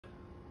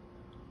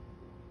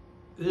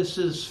This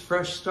is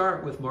Fresh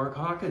Start with Mark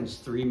Hawkins.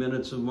 3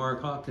 minutes of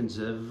Mark Hawkins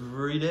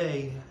every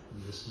day.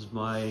 This is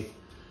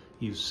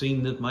you've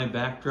seen my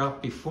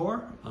backdrop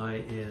before. I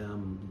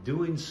am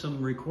doing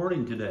some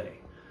recording today.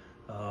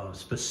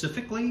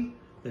 Specifically,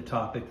 the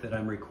topic that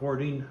I'm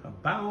recording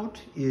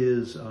about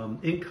is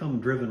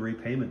income-driven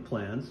repayment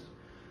plans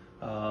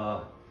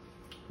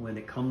when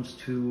it comes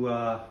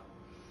to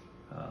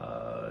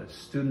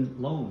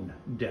student loan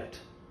debt,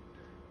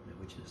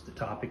 which is the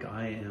topic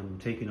I am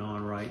taking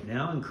on right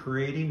now and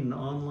creating an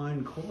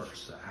online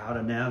course, how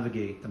to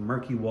navigate the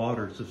murky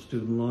waters of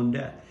student loan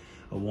debt,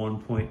 a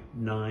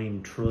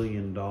 $1.9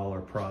 trillion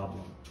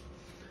problem.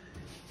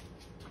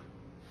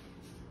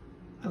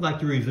 I'd like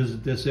to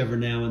revisit this every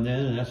now and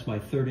then, and that's my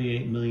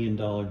 $38 million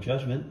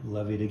judgment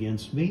levied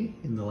against me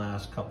in the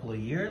last couple of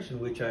years, in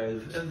which I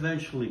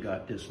eventually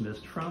got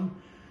dismissed from.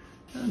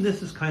 And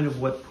this is kind of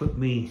what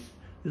this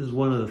is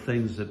one of the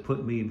things that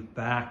put me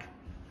back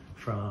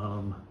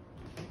from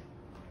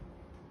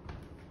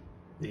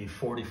the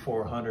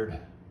 4,400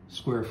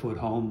 square foot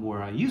home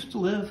where I used to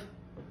live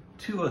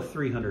to a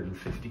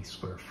 350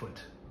 square foot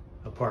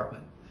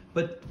apartment.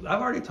 But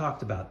I've already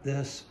talked about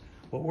this.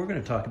 What we're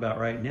going to talk about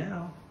right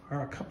now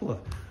are a couple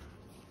of,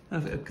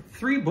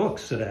 3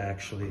 books that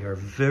actually are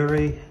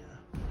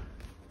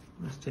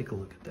let's take a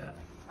look at that.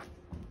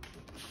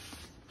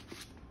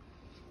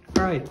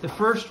 All right, the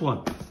first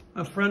one,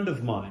 a friend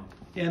of mine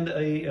and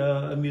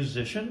a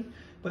musician,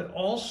 but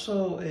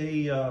also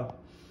a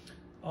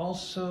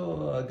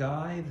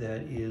guy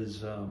that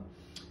is a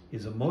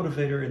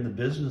motivator in the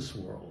business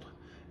world,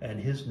 and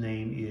his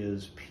name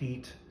is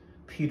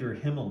Peter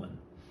Himmelman.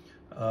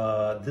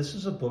 This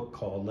is a book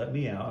called Let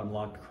Me Out,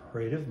 Unlock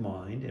Creative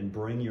Mind and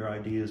Bring Your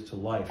Ideas to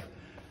Life.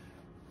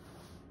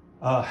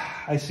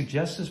 I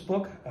suggest this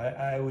book.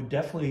 I would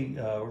definitely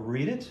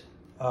read it.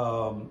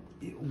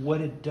 What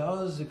it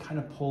does, it kind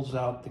of pulls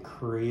out the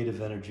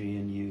creative energy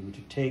in you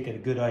to take a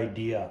good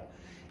idea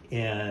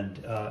and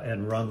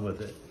run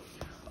with it.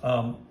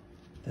 The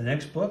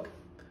next book,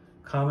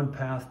 Common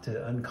Path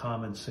to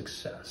Uncommon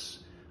Success.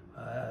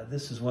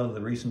 This is one of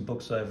the recent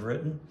books I've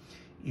written.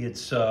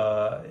 It's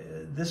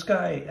this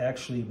guy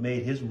actually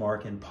made his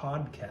mark in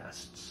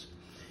podcasts,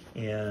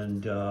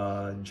 and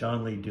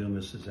John Lee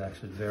Dumas is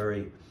actually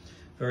very,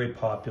 very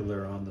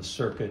popular on the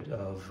circuit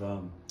of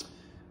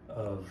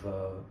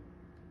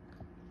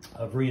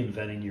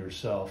reinventing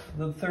yourself.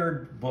 The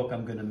third book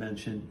I'm going to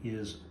mention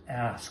is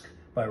Ask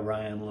by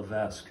Ryan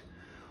Levesque.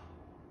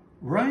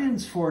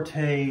 Ryan's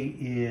forte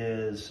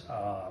is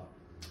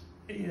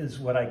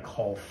what I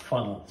call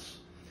funnels,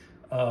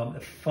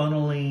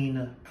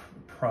 funneling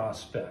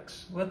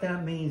prospects. What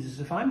that means is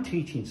if I'm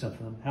teaching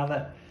something,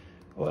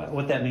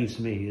 what that means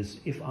to me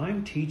is if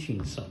I'm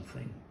teaching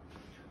something,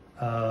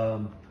 I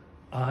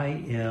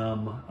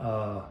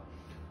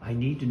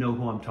need to know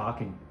who I'm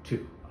talking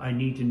to. I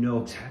need to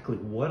know exactly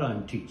what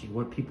I'm teaching,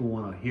 what people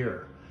want to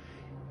hear.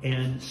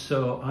 And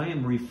so I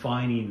am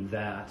refining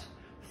that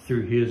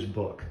through his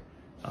book,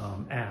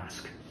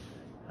 Ask.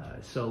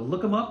 So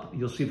look him up.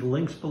 You'll see the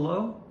links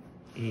below.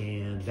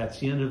 And that's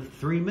the end of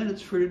 3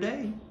 minutes for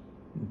today.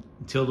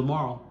 Until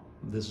tomorrow,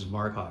 this is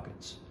Mark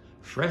Hawkins.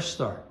 Fresh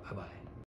Start. Bye-bye.